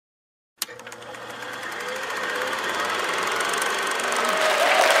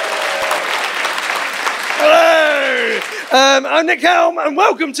I'm Nick Helm, and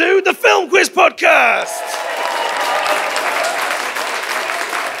welcome to the Film Quiz Podcast.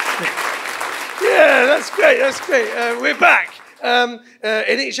 Yeah, that's great. We're back.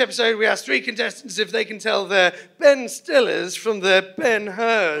 In each episode, we ask three contestants if they can tell their Ben Stillers from their Ben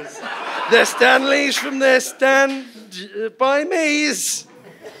Hurs, their Stanleys from their Stand By Me's,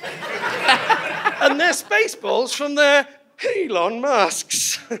 and their Spaceballs from their Elon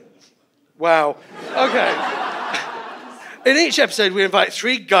Musks. Wow. Okay. In each episode, we invite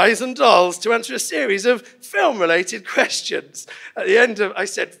three guys and dolls to answer a series of film-related questions. At the end of, I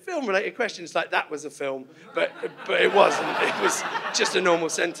said film-related questions like that was a film, but it wasn't. It was just a normal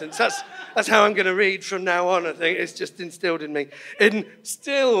sentence. That's how I'm going to read from now on, I think. It's just instilled in me. At the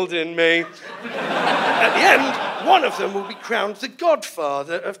end, one of them will be crowned the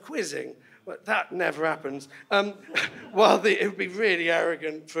godfather of quizzing. But that never happens. It would be really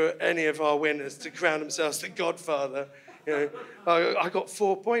arrogant for any of our winners to crown themselves the godfather. You know, I got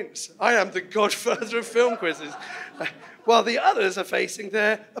 4 points. I am the godfather of film quizzes. While the others are facing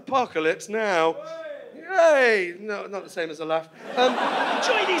their apocalypse now. Yay! No, not the same as a laugh.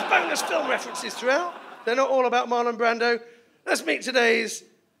 Enjoy these bonus film references throughout. They're not all about Marlon Brando. Let's meet today's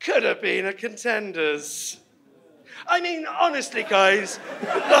could have been a contenders. I mean, honestly, guys,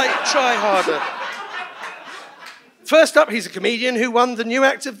 try harder. First up, he's a comedian who won the New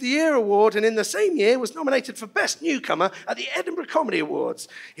Act of the Year award and in the same year was nominated for Best Newcomer at the Edinburgh Comedy Awards.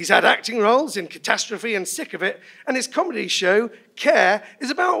 He's had acting roles in Catastrophe and Sick of It, and his comedy show, Care, is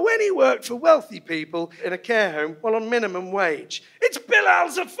about when he worked for wealthy people in a care home while on minimum wage. It's Bilal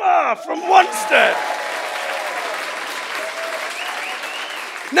Zafar from Wanstead.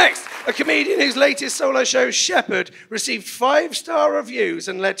 Next, a comedian whose latest solo show, Shepherd, received 5-star reviews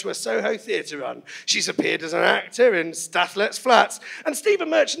and led to a Soho theatre run. She's appeared as an actor in Stathlet's Flats and Stephen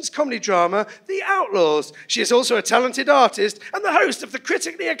Merchant's comedy drama, The Outlaws. She is also a talented artist and the host of the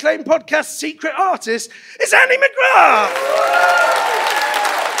critically acclaimed podcast, Secret Artist, is Annie McGrath.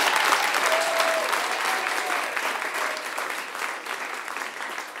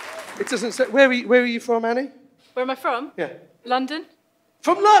 It doesn't say... Where are you from, Annie? Where am I from? Yeah. London.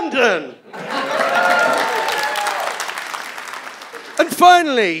 From London! And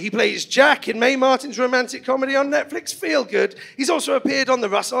finally, he plays Jack in Mae Martin's romantic comedy on Netflix, Feel Good. He's also appeared on the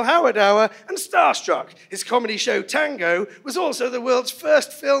Russell Howard Hour and Starstruck. His comedy show, Tango, was also the world's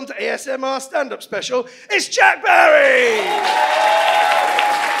first filmed ASMR stand-up special. It's Jack Barry!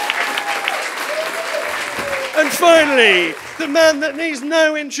 And finally, the man that needs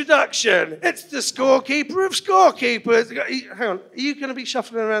no introduction. It's the scorekeeper of scorekeepers. Hang on, are you going to be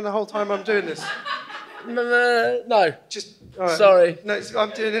shuffling around the whole time I'm doing this? No. Just, all right. Sorry. No, I'm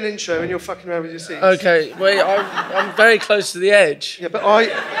doing an intro and you're fucking around with your seats. Okay, wait, I'm very close to the edge. Yeah, but I...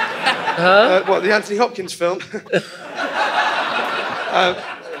 Huh? What, the Anthony Hopkins film?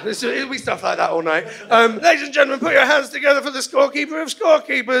 It'll be stuff like that all night. Ladies and gentlemen, put your hands together for the scorekeeper of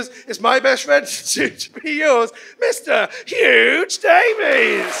scorekeepers. It's my best friend, soon to be yours, Mr. Huge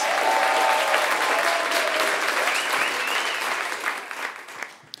Davies.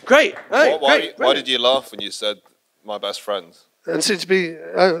 Great. Why did you laugh when you said my best friend? And soon to be,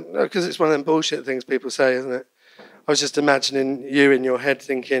 because it's one of them bullshit things people say, isn't it? I was just imagining you in your head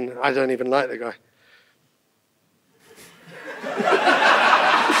thinking, I don't even like the guy.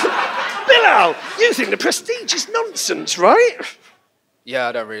 Bilal, you think the Prestige is nonsense, right? Yeah,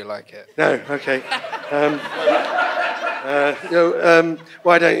 I don't really like it. No, okay.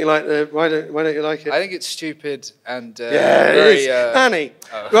 Why don't you like it? I think it's stupid and yeah, very, it is. Annie.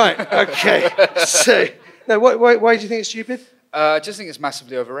 Oh. Right, okay. So, no, why do you think it's stupid? I just think it's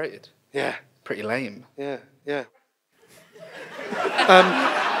massively overrated. Yeah. Pretty lame. Yeah.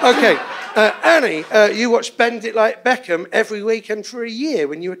 Okay. Annie, you watched Bend It Like Beckham every weekend for a year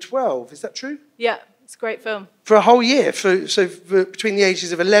when you were 12. Is that true? Yeah, it's a great film. For a whole year? So between the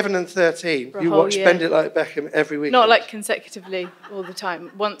ages of 11 and 13, you watched Bend It Like Beckham every weekend? Not like consecutively all the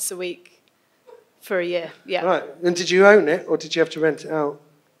time, once a week for a year, yeah. Right. And did you own it or did you have to rent it out?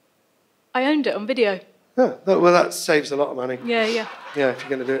 I owned it on video. Oh, well, that saves a lot of money. Yeah. Yeah, if you're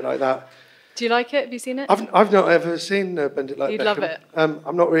going to do it like that. Do you like it? Have you seen it? I've not ever seen Bend It Like Beckham. You'd love it.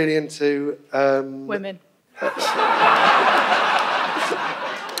 I'm not really into... Women.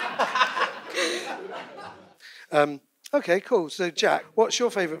 Okay, cool. So, Jack, what's your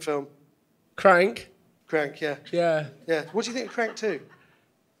favourite film? Crank. Crank, yeah. Yeah. What do you think of Crank 2?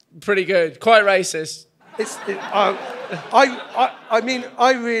 Pretty good. Quite racist. I mean,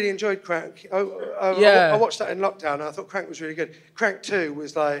 I really enjoyed Crank. I watched that in lockdown, and I thought Crank was really good. Crank 2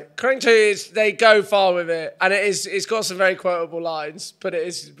 was like... Crank 2 is, they go far with it, and it's got some very quotable lines, but it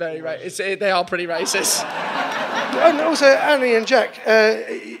is very, they are pretty racist. And also, Annie and Jack,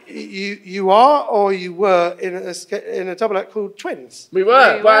 you are or you were in a double act called Twins. We were,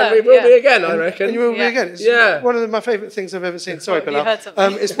 and we will be again, I reckon. And you will be again. It's one of my favourite things I've ever seen. Sorry, Bilal.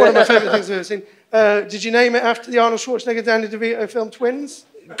 It's one of my favourite things I've ever seen. Did you name it after the Arnold Schwarzenegger, Danny DeVito film Twins?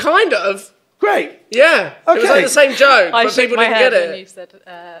 Kind of. Great. Yeah. Okay. It was like the same joke, but people didn't get it. When you said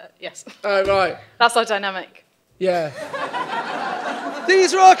yes. Oh, right. That's our dynamic. Yeah.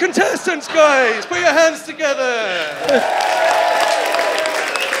 These are our contestants, guys. Put your hands together.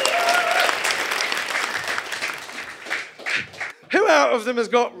 Who out of them has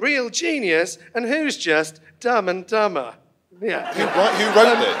got real genius and who's just dumb and dumber? Yeah. Who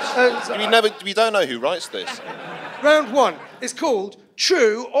wrote this? We don't know who writes this. Round 1 is called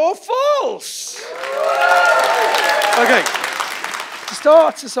True or False. Okay. To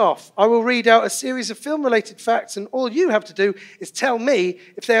start us off, I will read out a series of film-related facts, and all you have to do is tell me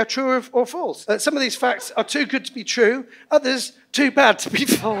if they are true or false. Some of these facts are too good to be true, others too bad to be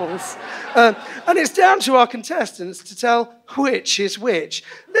false. And it's down to our contestants to tell which is which.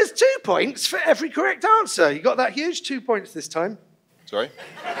 There's 2 points for every correct answer. You got that huge? 2 points this time. Sorry?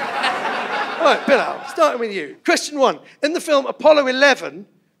 All right, Bilal, starting with you. Question 1. In the film Apollo 11,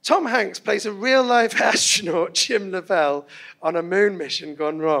 Tom Hanks plays a real-life astronaut, Jim Lovell, on a moon mission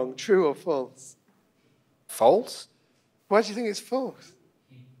gone wrong. True or false? False? Why do you think it's false?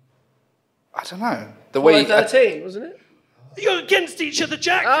 I don't know. Apollo 13, wasn't it? You're against each other,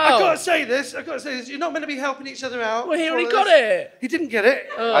 Jack. Oh. I've got to say this. You're not meant to be helping each other out. Well, he already got it. He didn't get it.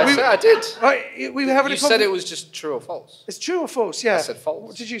 I did. Right, we were having You said it was just true or false. It's true or false, yeah. I said false.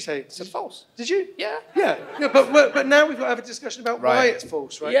 What did you say? I said false. Did you? Yeah. Yeah, but now we've got to have a discussion about why it's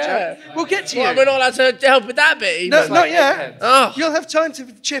false, right, Yeah. Jack? We'll get to you. Well, we're not allowed to help with that bit, No, even. not yet. Oh. You'll have time to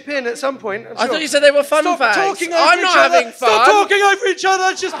chip in at some point. I thought you said they were fun Stop facts. talking over I'm each not other. having fun. Stop talking over each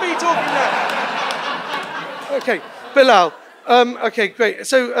other. It's just me talking now. Okay, Bilal. Okay, great.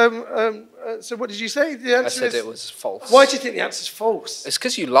 So what did you say? The answer I said is... it was false. Why do you think the answer's false? It's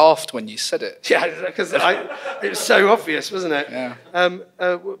because you laughed when you said it. Yeah, because it was so obvious, wasn't it? Yeah.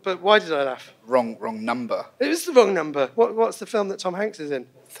 But why did I laugh? Wrong number. It was the wrong number. What's the film that Tom Hanks is in?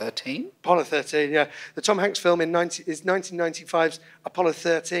 13? Apollo 13, yeah. The Tom Hanks film is 1995's Apollo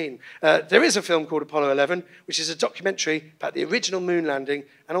 13. There is a film called Apollo 11, which is a documentary about the original moon landing,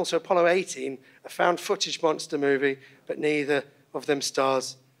 and also Apollo 18, a found footage monster movie, but neither of them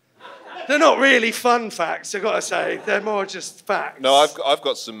stars. They're not really fun facts, I've got to say. They're more just facts. No, I've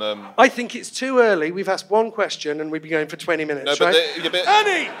got some... I think it's too early. We've asked one question and we've been going for 20 minutes, No, but right?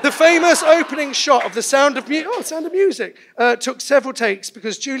 Annie! The famous opening shot of The Sound of Music took several takes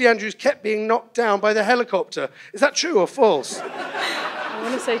because Julie Andrews kept being knocked down by the helicopter. Is that true or false? I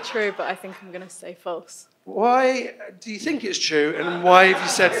want to say true, but I think I'm going to say false. Why do you think it's true, and why have you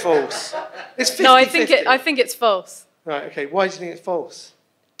said false? It's 50-50. No, I think it's false. Right, okay. Why do you think it's false?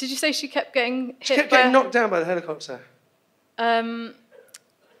 Did you say she kept getting hit? She kept getting knocked down by the helicopter. I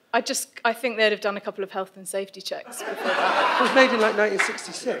think they'd have done a couple of health and safety checks before that. It was made in like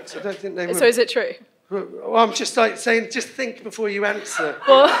 1966. I don't think they were... So is it true? Well, I'm just like saying, just think before you answer.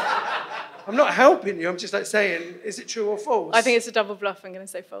 Well, I'm not helping you. I'm just like saying, is it true or false? I think it's a double bluff. I'm going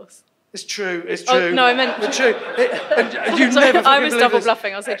to say false. It's true. It's true. Oh, no, I meant... It's true. And you Sorry, never I was believe double this.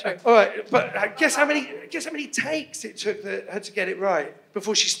 bluffing. I'll say true. All right, but guess how many takes it took her to get it right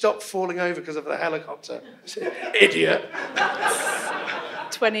before she stopped falling over because of the helicopter? Idiot.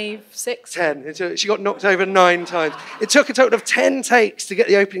 26. 10. She got knocked over 9 times. It took a total of 10 takes to get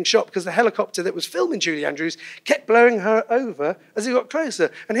the opening shot because the helicopter that was filming Julie Andrews kept blowing her over as it got closer.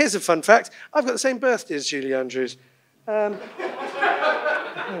 And here's a fun fact. I've got the same birthday as Julie Andrews.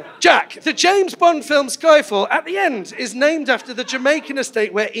 Jack, the James Bond film Skyfall, at the end, is named after the Jamaican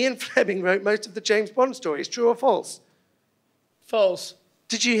estate where Ian Fleming wrote most of the James Bond stories. True or false? False.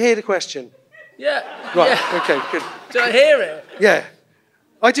 Did you hear the question? Yeah. Right, Yeah. okay, good. Did I hear it? Yeah.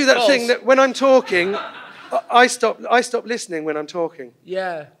 I do that False. thing that when I'm talking, I stop listening when I'm talking.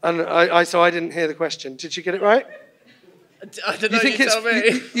 Yeah. And so I didn't hear the question. Did you get it right? I don't know, you tell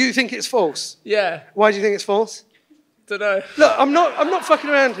me. You think it's false? Yeah. Why do you think it's false? Don't know. Look, I'm not fucking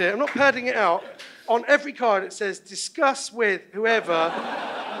around here. I'm not padding it out. On every card it says discuss with whoever.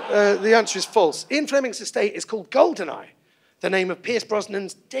 The answer is false. Ian Fleming's estate is called GoldenEye, the name of Pierce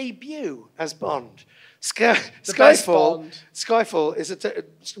Brosnan's debut as Bond. Skyfall is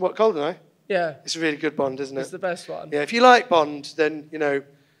what, GoldenEye? Yeah. It's a really good Bond, isn't it? It's the best one. Yeah, if you like Bond, then,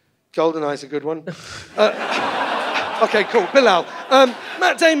 GoldenEye's a good one. Okay, cool. Bilal.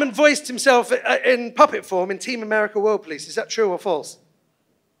 Matt Damon voiced himself in puppet form in Team America World Police. Is that true or false?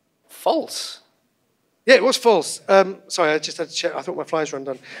 False. Yeah, it was false. Sorry, I just had to check. I thought my flies were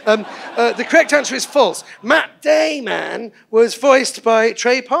undone. The correct answer is false. Matt Damon was voiced by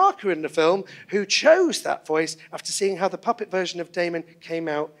Trey Parker in the film, who chose that voice after seeing how the puppet version of Damon came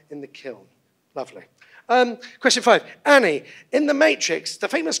out in the kiln. Lovely. Question 5. Annie, in The Matrix, the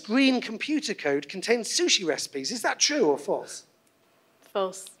famous green computer code contains sushi recipes. Is that true or false?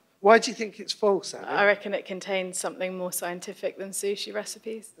 False. Why do you think it's false, Annie? I reckon it contains something more scientific than sushi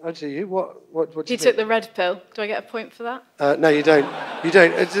recipes. Oh, do you? What do you He think? took the red pill. Do I get a point for that? No, you don't. You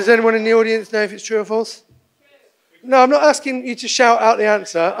don't. Does anyone in the audience know if it's true or false? No, I'm not asking you to shout out the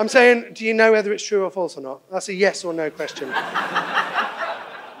answer. I'm saying, do you know whether it's true or false or not? That's a yes or no question.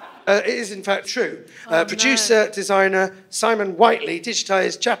 It is, in fact, true. Producer, designer Simon Whiteley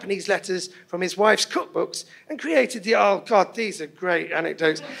digitized Japanese letters from his wife's cookbooks and created the... Oh, God, these are great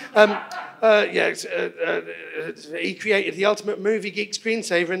anecdotes. He created the ultimate movie geek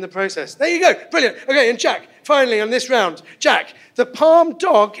screensaver in the process. There you go. Brilliant. Okay, and Jack, finally on this round. Jack, the Palm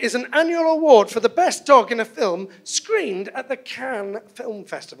Dog is an annual award for the best dog in a film screened at the Cannes Film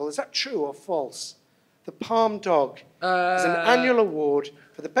Festival. Is that true or false? The Palm Dog is an annual award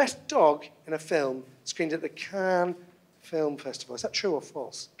for the best dog in a film screened at the Cannes Film Festival. Is that true or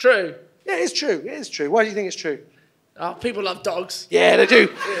false? True. Yeah, it is true. It is true. Why do you think it's true? Oh, people love dogs. Yeah, they do.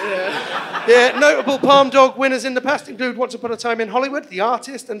 Yeah, notable Palm Dog winners in the past include Once Upon a Time in Hollywood, The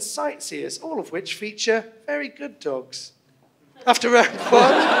Artist, and Sightseers, all of which feature very good dogs. After round 1,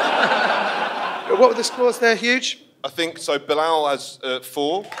 what were the scores there, Huge? I think so. Bilal has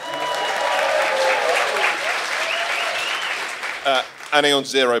 4. Annie on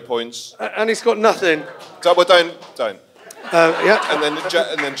 0 points. And he's got nothing. Well, don't. Yeah. And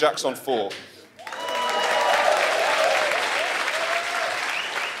then Jack's on 4.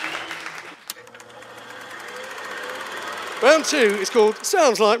 Round 2 is called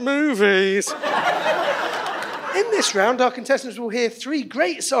Sounds Like Movies. In this round, our contestants will hear 3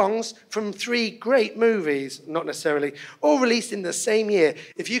 great songs from 3 great movies, not necessarily, all released in the same year.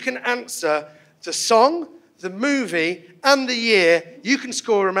 If you can answer the song, the movie, and the year, you can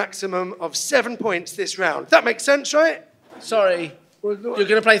score a maximum of 7 points this round. That makes sense, right? Sorry. You're going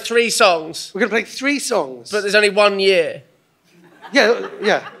to play 3 songs, We're going to play 3 songs. but there's only 1 year.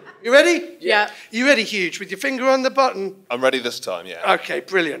 Yeah. You ready? Yeah. You ready, Huge, with your finger on the button? I'm ready this time, yeah. Okay,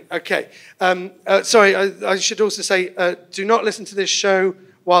 brilliant. Okay. Sorry, I should also say, do not listen to this show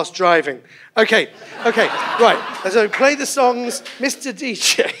whilst driving. Okay, right. So play the songs, Mr.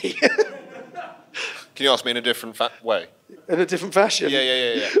 DJ. Can you ask me in a different way? In a different fashion?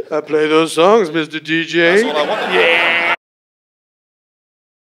 Yeah. Play those songs, Mr. DJ. That's all I wanted. Yeah.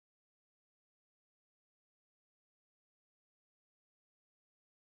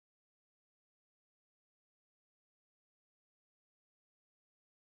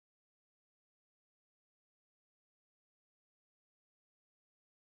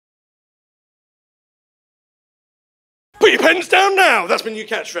 Put your pens down now. That's my new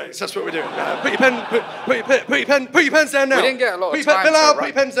catchphrase. That's what we're doing. Put your pens down now. We didn't get a lot of Put time to Bilal, put write.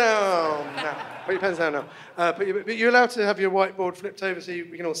 your pens down now. Put your pens down now. But you're allowed to have your whiteboard flipped over so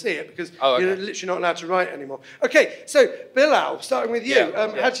we can all see it because you're literally not allowed to write anymore. Okay, so Bilal, starting with you.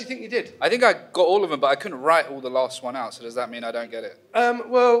 How do you think you did? I think I got all of them, but I couldn't write all the last one out, so does that mean I don't get it?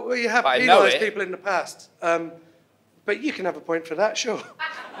 Well, you have But I know penalised it. people in the past. But you can have a point for that, sure.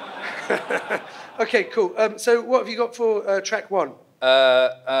 Okay, cool. So what have you got for track 1?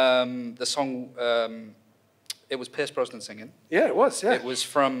 The song, it was Pierce Brosnan singing. Yeah, it was, yeah. It was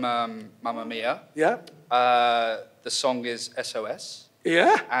from Mamma Mia. Yeah? The song is SOS.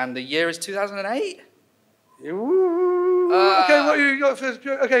 Yeah? And the year is 2008. Ooh. Okay, what you got for...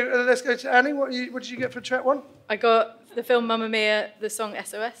 Okay, let's go to Annie. What did you get for track 1? I got the film Mamma Mia, the song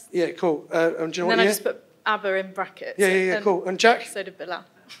SOS. Yeah, cool. And do you know And what then I year? just put ABBA in brackets. Yeah, cool. And Jack? So did Bilal.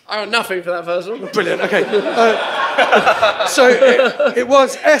 I got nothing for that first one. Brilliant, okay. So it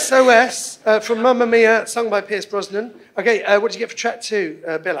was SOS from Mamma Mia, sung by Pierce Brosnan. Okay, what did you get for track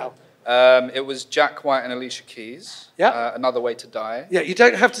 2, Bilal? It was Jack White and Alicia Keys. Yeah. Another Way to Die. Yeah, you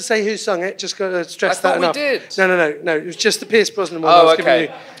don't have to say who sung it, just got to stress I thought that we enough. did. No, it was just the Pierce Brosnan one. I was giving you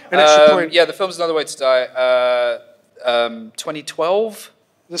an extra point. Yeah, the film's Another Way to Die. 2012.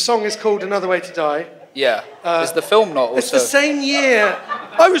 The song is called Another Way to Die. Yeah. Is the film not also? It's the same year.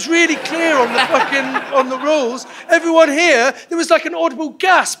 I was really clear on on the rules. Everyone here, there was like an audible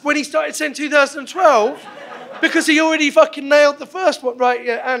gasp when he started saying 2012. because he already fucking nailed the first one. Right,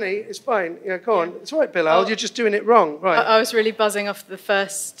 yeah, Annie, it's fine. Yeah, go on. It's all right, Bilal, you're just doing it wrong. Right. I was really buzzing off the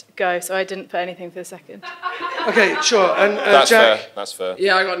first go, so I didn't put anything for the second. Okay, sure. And That's Jack? fair. That's fair.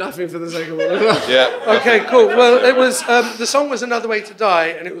 Yeah, I got nothing for the second one as well. Yeah. Okay, cool. Well, it was, the song was Another Way to Die,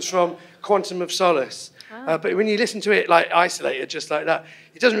 and it was from Quantum of Solace. But when you listen to it, like, isolated, just like that,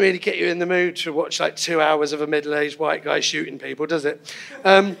 it doesn't really get you in the mood to watch, like, 2 hours of a middle-aged white guy shooting people, does it?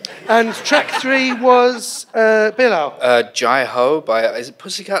 And track 3 was Bilal. Jai Ho by, is it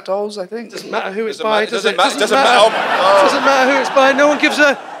Pussycat Dolls, I think? Doesn't matter who it's Doesn't by, matter- does it? doesn't matter. Oh my God. Doesn't matter who it's by.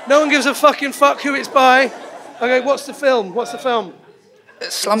 No one gives a fucking fuck who it's by. Okay, what's the film?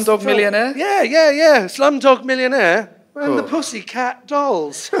 Slumdog Millionaire? Yeah. Slumdog Millionaire. And the Pussycat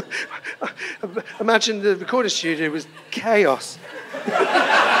Dolls. Imagine the recording studio was chaos.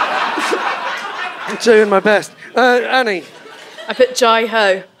 I'm doing my best. Annie. I put Jai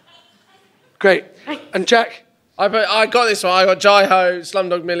Ho. Great. And Jack? I got this one. I got Jai Ho,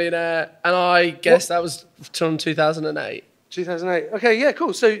 Slumdog Millionaire, and I guess that was from 2008. 2008. Okay, yeah,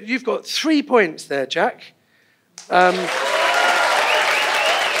 cool. So you've got 3 points there, Jack.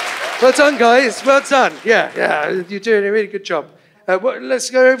 Well done, guys. Well done. Yeah, you're doing a really good job.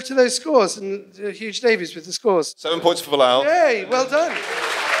 Let's go over to those scores, and Huge Davies with the scores. 7 points for Bilal. Yay, well done.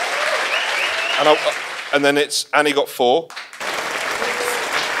 And then it's Annie got 4.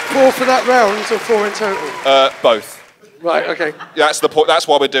 4 for that round, or 4 in total? Both. Right, okay. That's the point. That's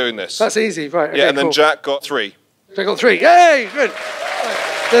why we're doing this. That's easy, right. Okay, yeah, and then cool. Jack got 3. Jack got 3. Yay, good.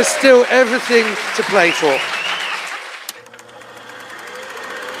 Right. There's still everything to play for.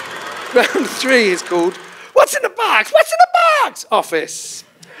 Round 3 is called What's in the Box? What's in the Box? Office.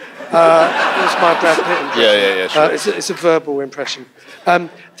 That's my Brad Pitt impression. Yeah, sure. It's a verbal impression.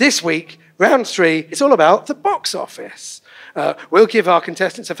 This week, round 3, it's all about the box office. We'll give our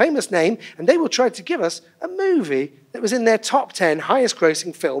contestants a famous name, and they will try to give us a movie that was in their top 10 highest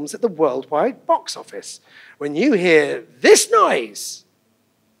grossing films at the worldwide box office. When you hear this noise,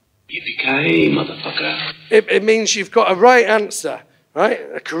 Yippee-ki-yay, motherfucker. it means you've got a right answer. Right?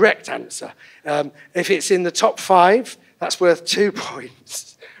 A correct answer. If it's in the top 5, that's worth 2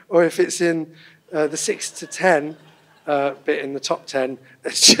 points. Or if it's in the 6 to 10 bit in the top 10,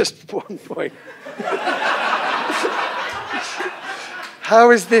 it's just 1 point. How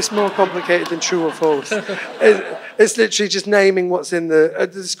is this more complicated than true or false? It's literally just naming what's in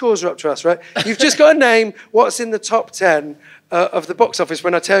the scores are up to us, right? You've just got to name what's in the top 10 of the box office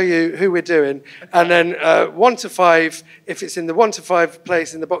when I tell you who we're doing. And then 1 to 5, if it's in the 1 to 5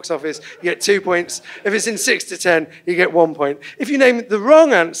 place in the box office, you get 2 points. If it's in 6 to 10, you get 1 point. If you name the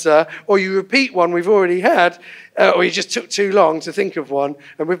wrong answer, or you repeat one we've already had, or you just took too long to think of one,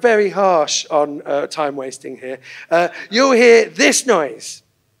 and we're very harsh on time wasting here, you'll hear this noise.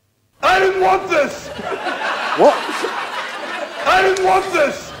 I didn't want this! What? I didn't want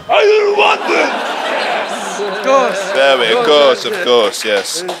this! I didn't want this! Of course. There we go. Of course,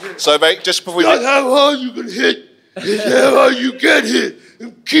 yes. So, mate, just before we That's how hard you can hit. It's how hard you get hit.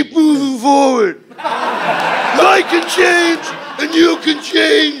 And keep moving forward. I can change, and you can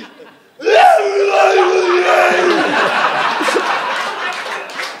change.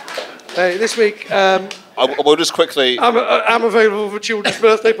 Hey, this week, we'll just quickly. I'm available for children's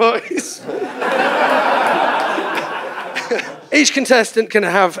birthday parties. Each contestant can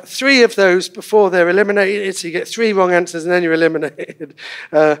have 3 of those before they're eliminated, so you get 3 wrong answers and then you're eliminated.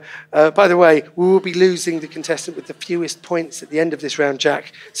 By the way, we will be losing the contestant with the fewest points at the end of this round,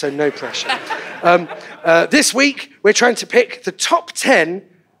 Jack, so no pressure. This week, we're trying to pick the top 10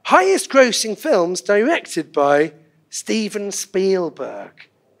 highest grossing films directed by Steven Spielberg.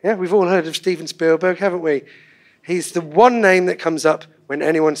 Yeah, we've all heard of Steven Spielberg, haven't we? He's the one name that comes up when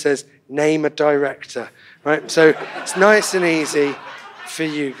anyone says, name a director. Right, so it's nice and easy for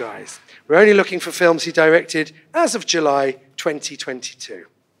you guys. We're only looking for films he directed as of July 2022.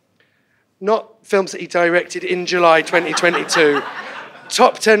 Not films that he directed in July 2022.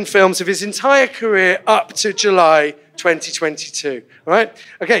 Top 10 films of his entire career up to July 2022. All right?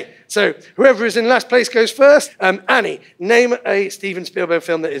 Okay, so whoever is in last place goes first. Annie, name a Steven Spielberg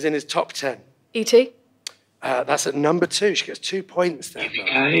film that is in his top 10. E.T. That's at number 2. She gets 2 points there.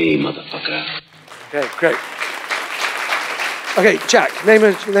 Yippee-ki-yay, motherfucker. Okay, great. Okay, Jack, name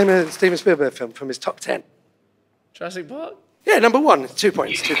a Steven Spielberg film from his top 10. Jurassic Park? Yeah, number 1, 2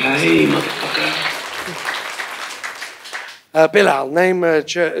 points. 2 points. Yippee-ki-yay, motherfucker. Bilal, name a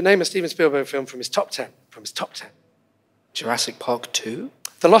Steven Spielberg film from his top 10. From his top 10. Jurassic Park 2?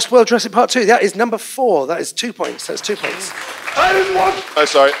 The Lost World Jurassic Park 2, that is number 4. That is 2 points. That's 2 points. I didn't want... Oh,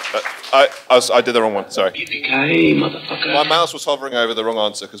 sorry. I did the wrong one. Sorry. Yippee-ki-yay, motherfucker. My mouse was hovering over the wrong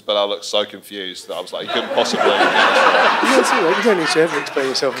answer because Bilal looked so confused that I was like, he couldn't possibly get this right. You don't need to ever explain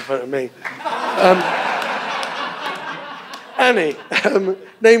yourself in front of me. Annie,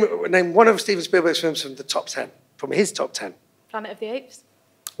 name one of Steven Spielberg's films from the top 10, from his top 10. Planet of the Apes.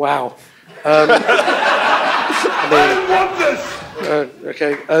 Wow. I didn't want this!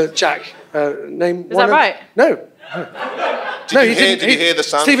 Okay, Jack, name Is one that right? No. Did you hear the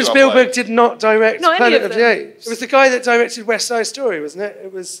sound? Steven Spielberg did not direct Not Planet any of of the them. Apes. It was the guy that directed West Side Story, wasn't it?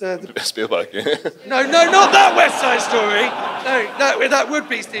 It was Spielberg, yeah. No, not that West Side Story. No, that would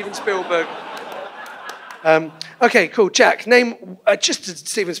be Steven Spielberg. Okay, cool. Jack, name just a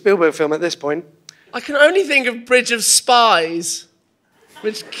Steven Spielberg film at this point. I can only think of Bridge of Spies,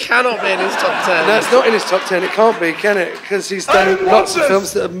 which cannot be in his top 10. That's not in his top 10. It can't be, can it? Because he's done lots of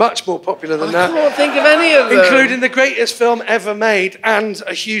films that are much more popular than I that. can't think of any of them. Including the greatest film ever made and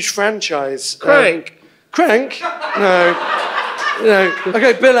a huge franchise. Crank. Crank? No.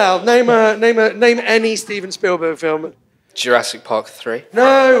 Okay, Bilal, name any Steven Spielberg film. Jurassic Park 3.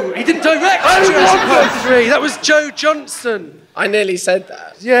 No, he didn't direct Jurassic Park 3. That was Joe Johnston. I nearly said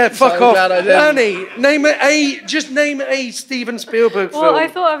that. Yeah, fuck I'm off. glad I didn't. Annie, just name a Steven Spielberg film. Well, I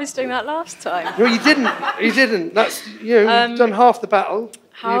thought I was doing that last time. No, you didn't. You didn't. That's you've done half the battle.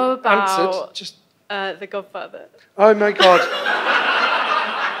 How You've about answered. Just The Godfather? oh my god.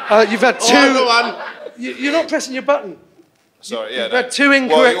 You've had two. Go on. You're not pressing your button. Sorry, yeah. You've had two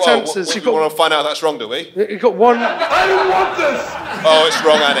incorrect answers. You want to find out that's wrong, do we? You've got one. I didn't want this! Oh, it's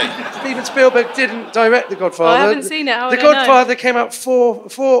wrong, Annie. Steven Spielberg didn't direct The Godfather. Well, I haven't seen it. How The would I know? Godfather came out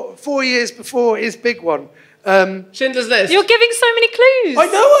four years before his big one. Schindler's List. You're giving so many clues. I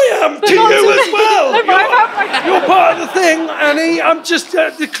know I am. To not you to as me. well. No, but I've had You're part of the thing, Annie. I'm just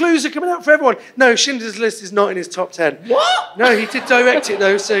the clues are coming out for everyone. No, Schindler's List is not in his top 10. What? No, he did direct it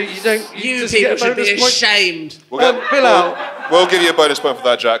though, so you don't. You just people get a should bonus be point. ashamed. Bilal. We'll give you a bonus point for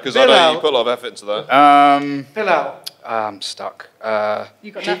that, Jack, because I know Bilal. you put a lot of effort into that. Bilal. I'm stuck.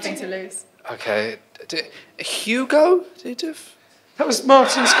 You've got nothing to lose. Okay. Hugo? That was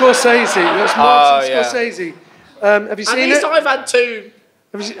Martin Scorsese. That was Martin yeah. Scorsese. Have you At seen least it? I've had two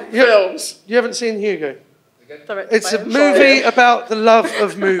Have you, films. you haven't seen Hugo? Directed It's by a him. movie about the love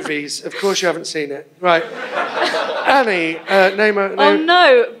of movies. Of course you haven't seen it. Right. Annie, name a... Oh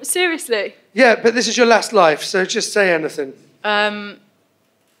no! Seriously. Yeah, but this is your last life, so just say anything. Can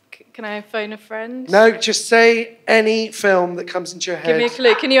I phone a friend? No, just say any film that comes into your head. Give me a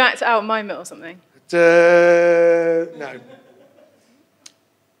clue. Can you act out mime it or something? No.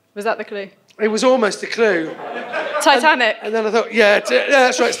 Was that the clue? It was almost a clue. Titanic. And then I thought, yeah,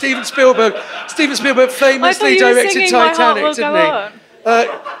 that's right, Steven Spielberg. Steven Spielberg I thought famously you were directed singing My Heart Titanic, Will didn't Go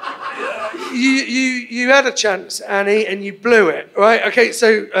he? You had a chance, Annie, and you blew it, right? Okay,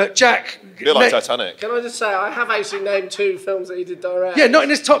 so Jack... A bit like Titanic. Can I just say, I have actually named two films that he did direct. Yeah, not in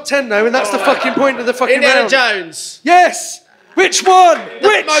his top 10, though, and that's the fucking point of the fucking Indiana round. Jones. Yes! Which one?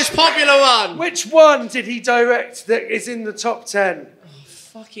 The most popular one. Which one did he direct that is in the top 10?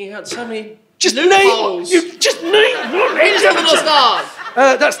 Fucking hell, so many Just loopholes. name... You just name one. Raiders of the Lost Ark.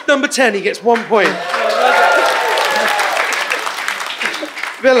 That's number 10, he gets 1 point.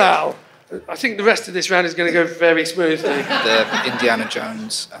 Bilal, I think the rest of this round is going to go very smoothly. The Indiana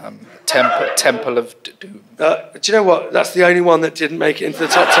Jones, Temple of Doom. Do you know what? That's the only one that didn't make it into the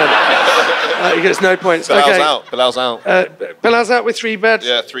top 10. He gets no points. Bilal's Okay. out. Bilal's out. Bilal's out with 3 beds.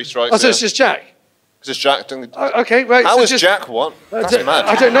 Yeah, 3 strikes. Oh, so yeah. it's just Jack? It's just Jack. Okay, right. How so has just, Jack won? That's mad.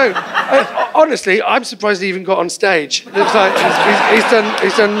 I don't know. Honestly, I'm surprised he even got on stage. It's like,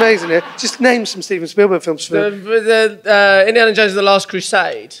 he's done amazing here. Just name some Steven Spielberg films for The Indiana Jones and the Last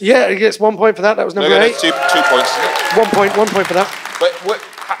Crusade. Yeah, he gets 1 point for that. That was number 8. 2 points. Isn't it? 1 point for that. Wait,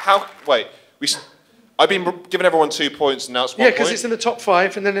 how? Wait, I've been giving everyone 2 points, and now it's 1 Yeah, point. because it's in the top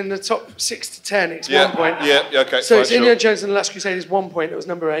 5, and then in the top 6 to 10, it's 1 point. Yeah, okay. So fine, it's sure. Indiana Jones and the Last Crusade is 1 point. It was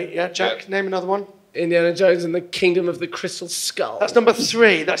number 8. Yeah, Jack, name another one. Indiana Jones and the Kingdom of the Crystal Skull. That's number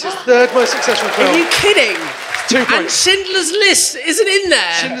 3. That's his 3rd most successful film. Are you kidding? 2 And points. Schindler's List isn't in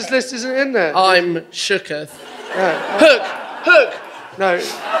there. Schindler's List isn't in there. I'm shooketh. Yeah. Hook. No.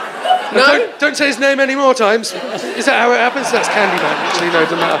 No? Don't say his name any more times. Is that how it happens? That's Candyman. Actually, no, it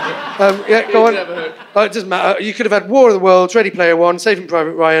doesn't matter. Yeah, go on. Never Hook. Oh, it doesn't matter. You could have had War of the Worlds, Ready Player One, Saving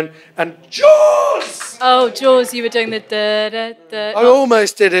Private Ryan, and Jaws! Oh, Jaws, you were doing the da-da-da. I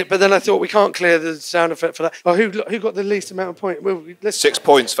almost did it, but then I thought we can't clear the sound effect for that. Oh, who got the least amount of points? Well, let's 6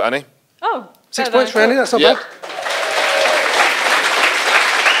 points for Annie. Oh. 6 better points for than I Annie. That's not Yep.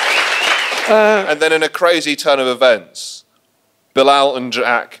 bad. And then in a crazy turn of events, Bilal and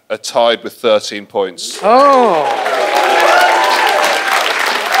Jack are tied with 13 points. Oh.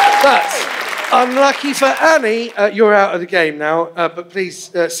 That's unlucky for Annie. You're out of the game now, but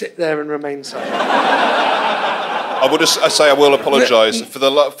please sit there and remain silent. I would say I will apologise for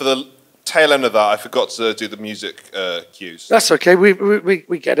the tail end of that. I forgot to do the music cues. That's okay.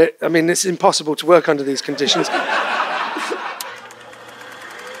 We get it. I mean, it's impossible to work under these conditions.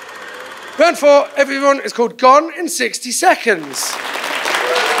 Round 4, everyone, is called Gone in 60 Seconds.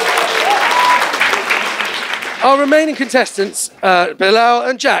 Our remaining contestants, Bilal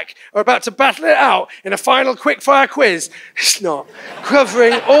and Jack, are about to battle it out in a final quick-fire quiz. It's not.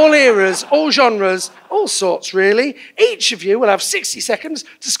 Covering all eras, all genres, all sorts, really. Each of you will have 60 seconds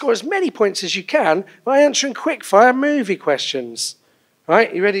to score as many points as you can by answering quick-fire movie questions.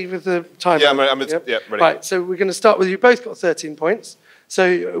 Right, you ready with the timer? Yeah, I'm ready. Right, so we're going to start with you. Both got 13 points.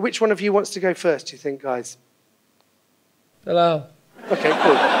 So which one of you wants to go first, do you think, guys? Hello. Okay,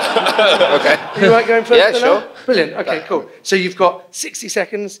 cool. Okay. You like going first? Yeah, Bilal? sure. Brilliant. Okay, cool. So you've got 60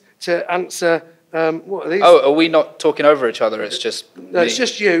 seconds to answer. What are these? Oh, are we not talking over each other? It's just No, it's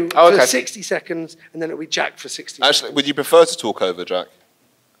just you Oh, for okay. 60 seconds, and then it'll be Jack for 60 Actually, seconds. would you prefer to talk over, Jack?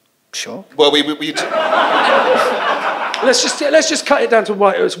 Sure. Well, Let's just cut it down to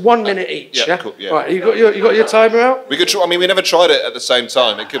what? It's 1 minute each. Yeah, Yeah. cool, yeah. Right. You got your timer out. we could. I mean, we never tried it at the same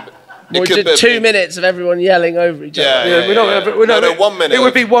time. It could. We did 2 minutes of everyone yelling over each other. Yeah, No, 1 minute. It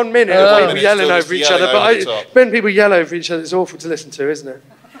would be 1 minute of 1 people minute yelling still over just each other. yelling over the But top. when people yell over each other, it's awful to listen to, isn't it?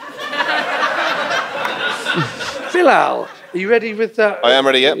 Bilal, are you ready with that? I am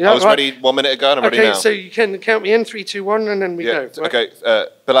ready. Yep. Yeah, I was right. ready 1 minute ago, and I'm ready Okay, now. so you can count me in 3, 2, 1, and then we yeah. go. Right? Okay.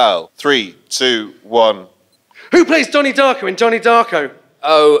 Bilal. 3, 2, 1. Who plays Donnie Darko in Donnie Darko?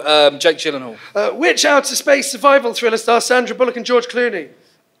 Oh, Jake Gyllenhaal. Which outer space survival thriller stars Sandra Bullock and George Clooney?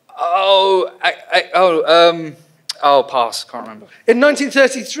 Oh, pass. Can't remember. In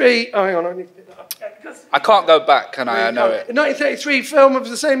 1933, oh, hang on, I need to pick that up. I can't go back, can I? I know it. In 1933, film of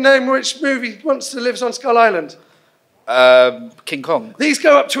the same name, which movie Monster lives on Skull Island? King Kong. These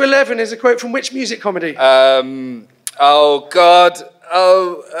go up to 11 is a quote from which music comedy? Oh God.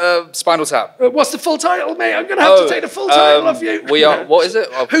 Oh, Spinal Tap. What's the full title, mate? I'm going to have to take the full title off you. We are. What is it?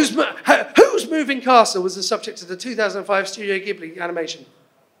 Oh, Who's Moving Castle was the subject of the 2005 Studio Ghibli animation?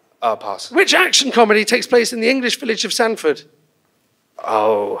 Oh, pass. Which action comedy takes place in the English village of Sanford?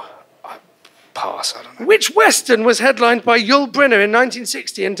 Oh, pass. I don't know. Which Western was headlined by Yul Brynner in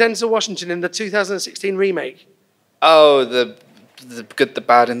 1960 and Denzel Washington in the 2016 remake? Oh, the Good, the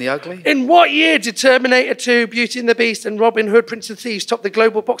Bad, and the Ugly. In what year did Terminator 2, Beauty and the Beast, and Robin Hood, Prince of Thieves top the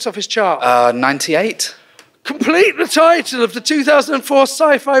global box office chart? 98. Complete the title of the 2004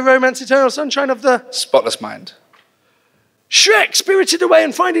 sci-fi romance Eternal Sunshine of the... Spotless Mind. Shrek, Spirited Away,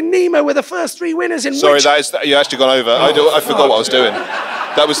 and Finding Nemo were the first 3 winners in Sorry, which... you actually gone over. I forgot what I was doing.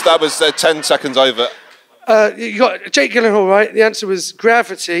 That was 10 seconds over. You got Jake Gyllenhaal, right? The answer was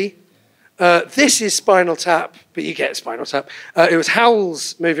Gravity. This is Spinal Tap, but you get Spinal Tap. It was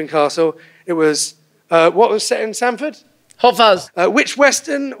Howl's Moving Castle. It was, what was set in Sanford? Hot Fuzz. Which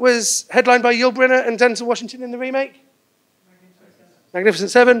Western was headlined by Yul Brynner and Denzel Washington in the remake?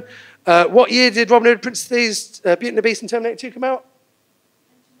 Magnificent Seven. What year did Robin Hood, Prince of Thieves, Beauty and the Beast, and Terminator 2 come out?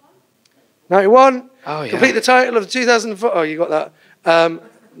 91. Oh, yeah. Complete the title of the 2004... Oh, you got that.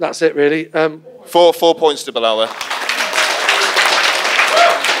 That's it, really. 4 points to Bilal there.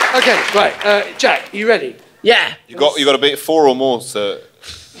 Okay, right. Jack, are you ready? Yeah. You got to beat 4 or more to.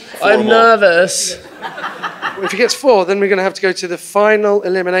 I'm nervous. Well, if he gets 4, then we're going to have to go to the final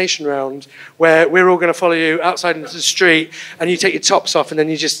elimination round, where we're all going to follow you outside into the street, and you take your tops off, and then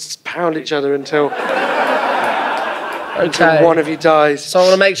you just pound each other until one of you dies. So I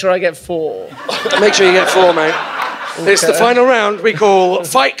want to make sure I get 4. Make sure you get 4, mate. Okay. It's the final round we call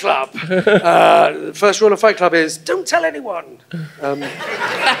Fight Club. The first rule of Fight Club is don't tell anyone.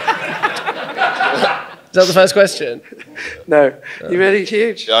 Is that the first question? No. You ready,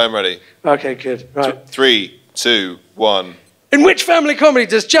 Huge? Yeah, I'm ready. Okay, good. Right. 3, 2, 1. In which family comedy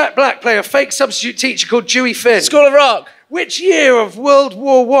does Jack Black play a fake substitute teacher called Dewey Finn? School of Rock. Which year of World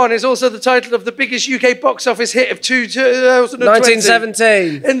War I is also the title of the biggest UK box office hit of 2020?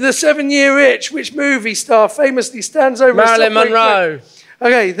 1917. In the 7-Year Itch, which movie star famously stands over Marilyn a subway Monroe. quick?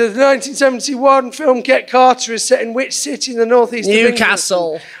 Okay, the 1971 film Get Carter is set in which city in the northeast of England?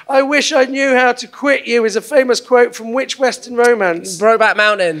 Newcastle. I wish I knew how to quit you is a famous quote from which Western romance? Brokeback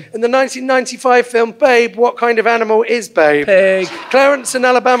Mountain. In the 1995 film Babe, what kind of animal is Babe? Pig. Clarence and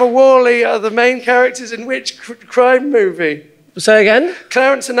Alabama Worley are the main characters in which crime movie? Say again?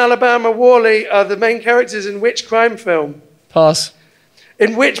 Clarence and Alabama Worley are the main characters in which crime film? Pass.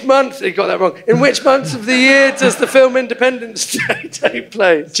 In which month, he got that wrong, in which month of the year does the film Independence Day take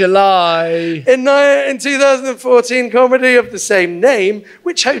place? July. In 2014 comedy of the same name,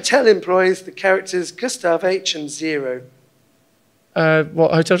 which hotel employs the characters Gustav H. and Zero?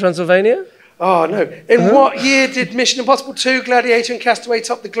 What, Hotel Transylvania? Oh, no. In what year did Mission Impossible 2, Gladiator and Castaway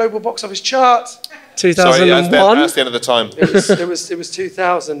top the global box office charts? 2001? Sorry, that's the end of the time. It was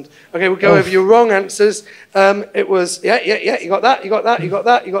 2000. Okay, we'll go over your wrong answers. It was, you got that.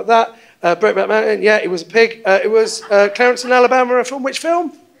 Brokeback Mountain, it was a pig. It was Clarence in Alabama from which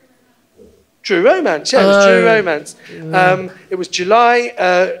film? True Romance, it was True Romance. It was July.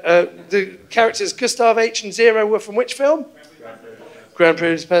 The characters Gustav H. and Zero were from which film? Grand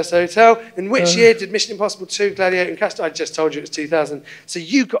Budapest Hotel. In which year did Mission Impossible 2, Gladiator and Castaway? I just told you it was 2000. So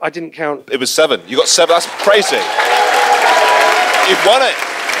you got, I didn't count. It was 7. You got 7. That's crazy. You've won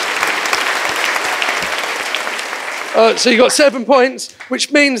it. So you got 7 points,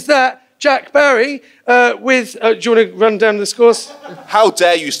 which means that Jack Barry do you want to run down the scores? How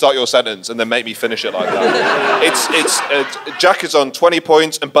dare you start your sentence and then make me finish it like that? Jack is on 20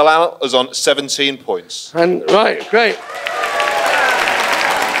 points and Bilal is on 17 points. And right, great.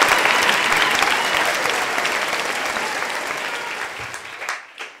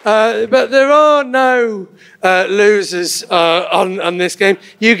 But there are no losers on this game.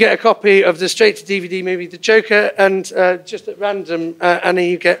 You get a copy of the straight-to-DVD movie The Joker, and just at random, Annie,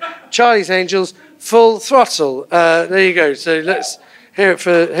 you get Charlie's Angels Full Throttle. There you go. So let's hear it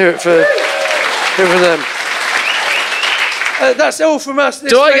for them. That's all from us.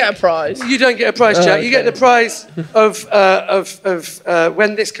 Do I get a prize? You don't get a prize, Jack. Okay. You get the prize of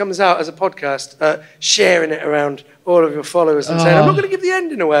when this comes out as a podcast, sharing it around all of your followers and saying, I'm not going to give the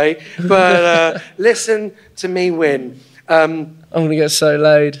ending away, but listen to me win. I'm going to get so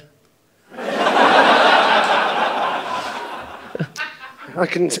laid. I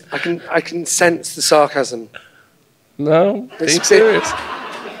can sense the sarcasm. No, being It's- serious.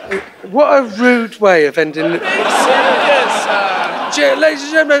 What a rude way of ending. Ladies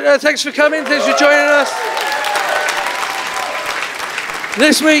and gentlemen, thanks for coming. Thanks for joining us.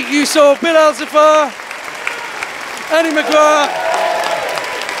 This week you saw Bilal Zafar, Annie McGrath,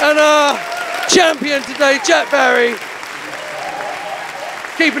 and our champion today, Jack Barry.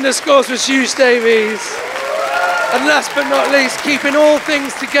 Keeping the scores was Hugh Davies. And last but not least, keeping all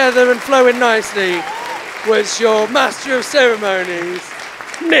things together and flowing nicely, was your master of ceremonies,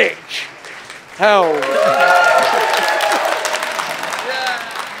 Nick Helm.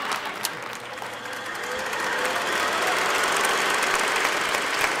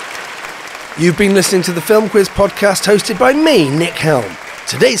 You've been listening to the Film Quiz podcast hosted by me, Nick Helm.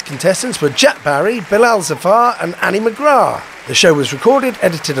 Today's contestants were Jack Barry, Bilal Zafar and Annie McGrath. The show was recorded,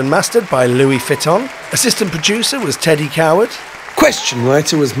 edited and mastered by Louis Fitton. Assistant producer was Teddy Coward. Question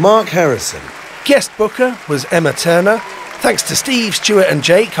writer was Mark Harrison. Guest booker was Emma Turner. Thanks to Steve, Stuart and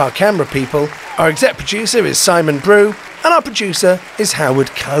Jake, our camera people. Our exec producer is Simon Brew. And our producer is Howard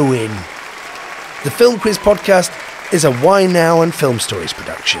Cohen. The Film Quiz podcast is a Why Now and Film Stories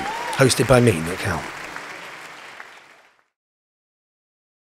production, hosted by me, Nick Helm.